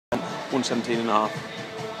117.5.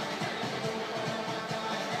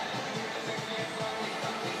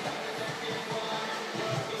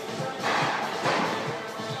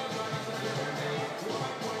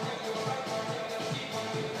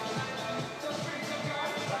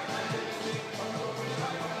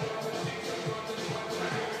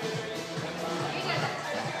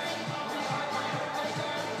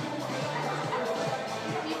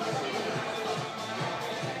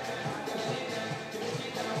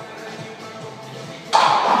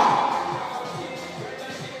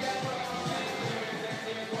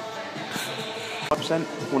 %,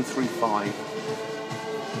 135.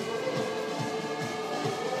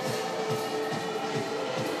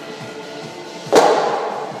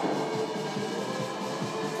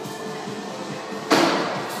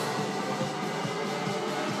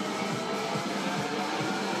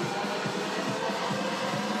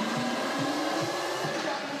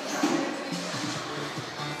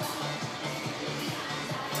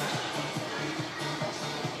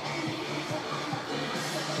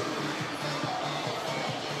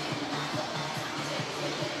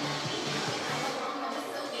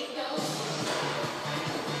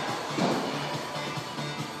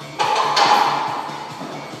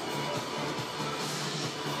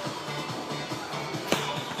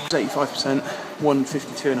 It's 85%,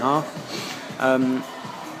 152.5.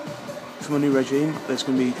 For my new regime, there's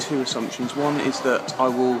going to be two assumptions. One is that I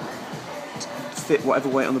will fit whatever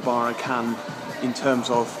weight on the bar I can in terms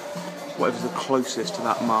of whatever's the closest to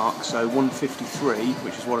that mark. So 153,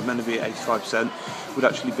 which is what I'm meant to be at 85%, would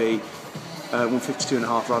actually be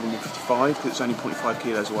 152.5 rather than 155 because it's only 0.5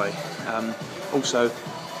 kilos away. Also,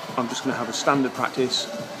 I'm just going to have a standard practice,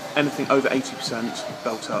 anything over 80%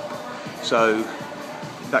 belt up. So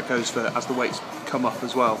that goes for as the weights come up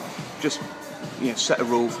as well. Just set a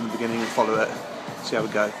rule from the beginning and follow it, see how we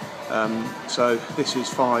go. So this is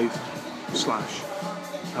 5/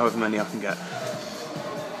 however many I can get.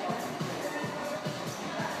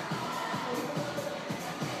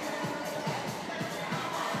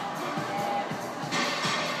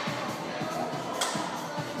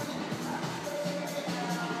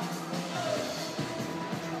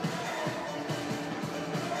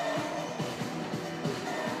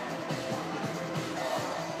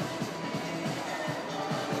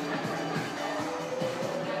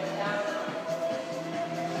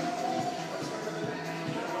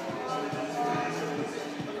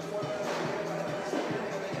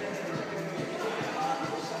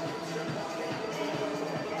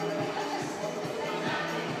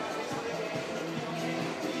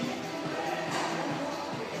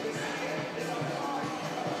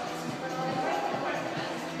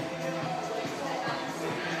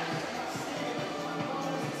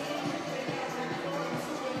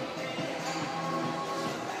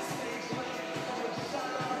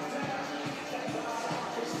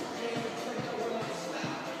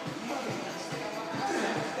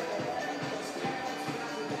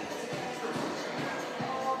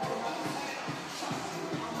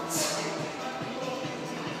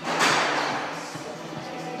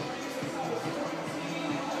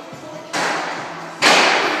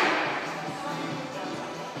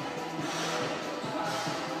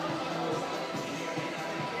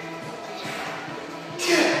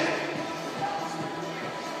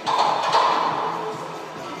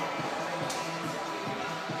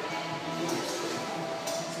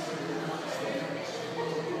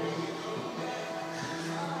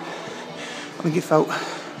 I think it felt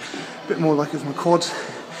a bit more like it was my quads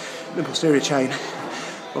than posterior chain.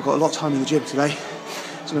 I've got a lot of time in the gym today, so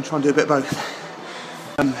I'm going to try and do a bit of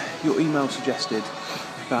both. Your email suggested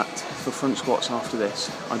that for front squats after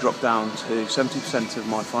this, I drop down to 70% of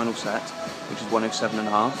my final set, which is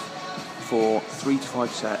 107.5, for 3 to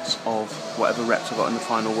 5 sets of whatever reps I got in the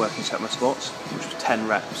final working set of my squats, which was 10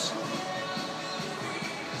 reps.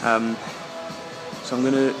 So I'm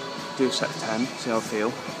going to do a set of 10, see how I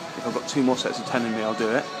feel. If I've got 2 more sets of 10 in me, I'll do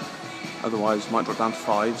it. Otherwise, I might drop down to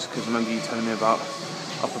 5s, because I remember you telling me about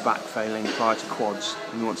upper back failing prior to quads,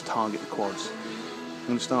 and you want to target the quads. I'm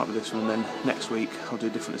going to start with this one, and then next week I'll do a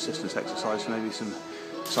different assistance exercise, maybe some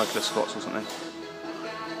cyclist squats or something.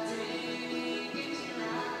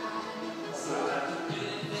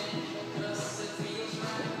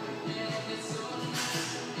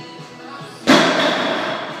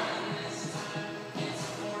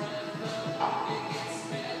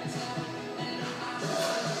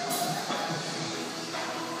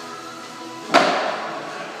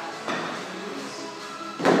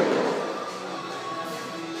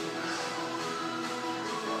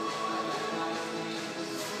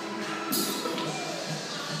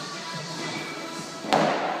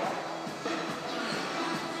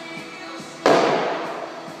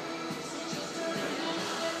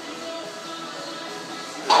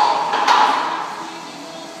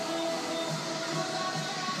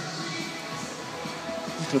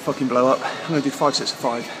 going to fucking blow up. I'm going to do 5 sets of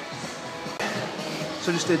 5.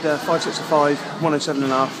 So I just did 5 sets of 5,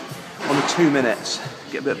 107.5 on the 2 minutes.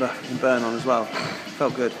 Get a bit of a burn on as well.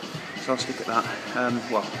 Felt good, so I'll stick at that.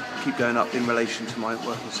 Well, keep going up in relation to my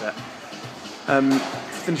working set.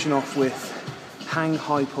 Finishing off with hang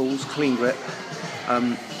high pulls, clean grip,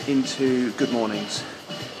 into good mornings.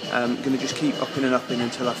 Going to just keep upping and upping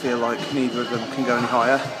until I feel like neither of them can go any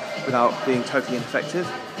higher without being totally ineffective.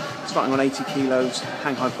 Starting on 80 kilos,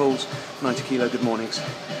 hang high pulls, 90 kilo good mornings.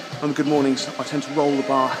 On the good mornings, I tend to roll the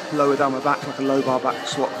bar lower down my back, like a low bar back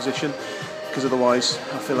squat position, because otherwise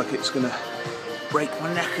I feel like it's going to break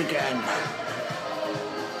my neck again.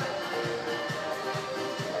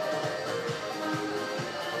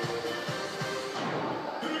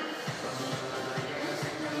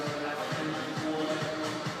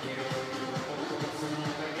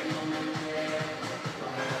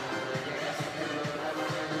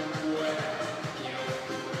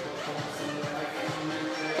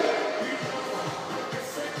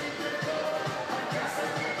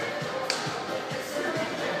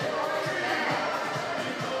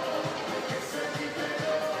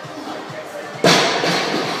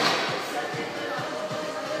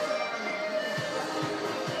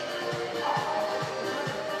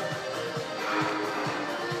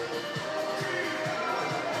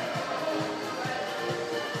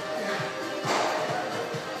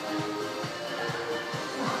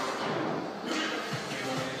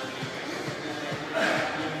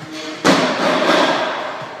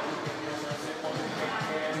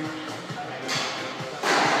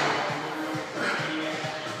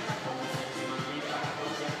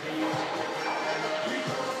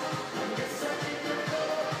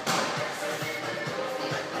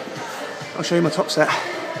 I'll show you my top set.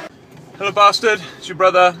 Hello bastard, it's your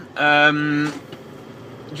brother.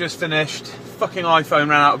 Just finished. Fucking iPhone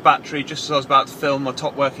ran out of battery just as I was about to film my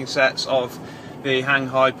top working sets of the hang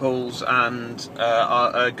high pulls and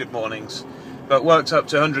good mornings. But worked up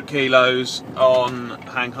to 100 kilos on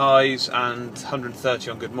hang highs and 130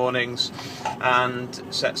 on good mornings, and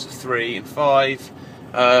sets of 3 and 5.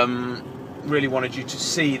 Really wanted you to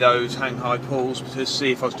see those hang high pulls to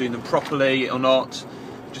see if I was doing them properly or not.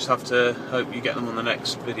 Just have to hope you get them on the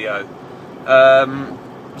next video.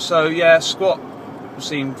 So yeah, squat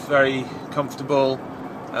seemed very comfortable.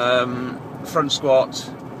 Front squat,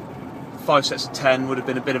 5 sets of 10 would have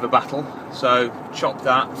been a bit of a battle, so chopped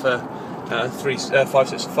that for 5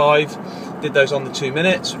 sets of 5. Did those on the 2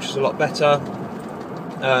 minutes, which is a lot better.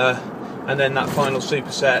 And then that final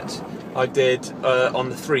superset I did on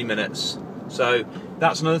the 3 minutes. So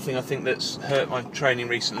that's another thing I think that's hurt my training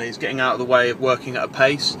recently, is getting out of the way of working at a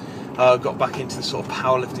pace. Got back into the sort of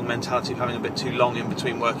powerlifting mentality of having a bit too long in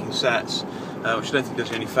between working sets, which I don't think does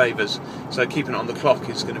you any favours. So keeping it on the clock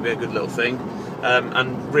is going to be a good little thing,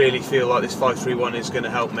 and really feel like this 531 is going to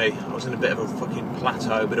help me. I was in a bit of a fucking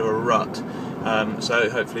plateau, a bit of a rut, so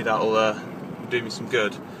hopefully that'll do me some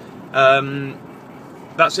good.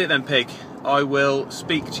 That's it then, pig. I will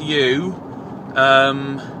speak to you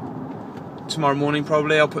tomorrow morning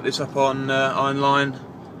probably. I'll put this up on online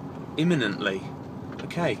imminently.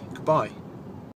 Okay, goodbye.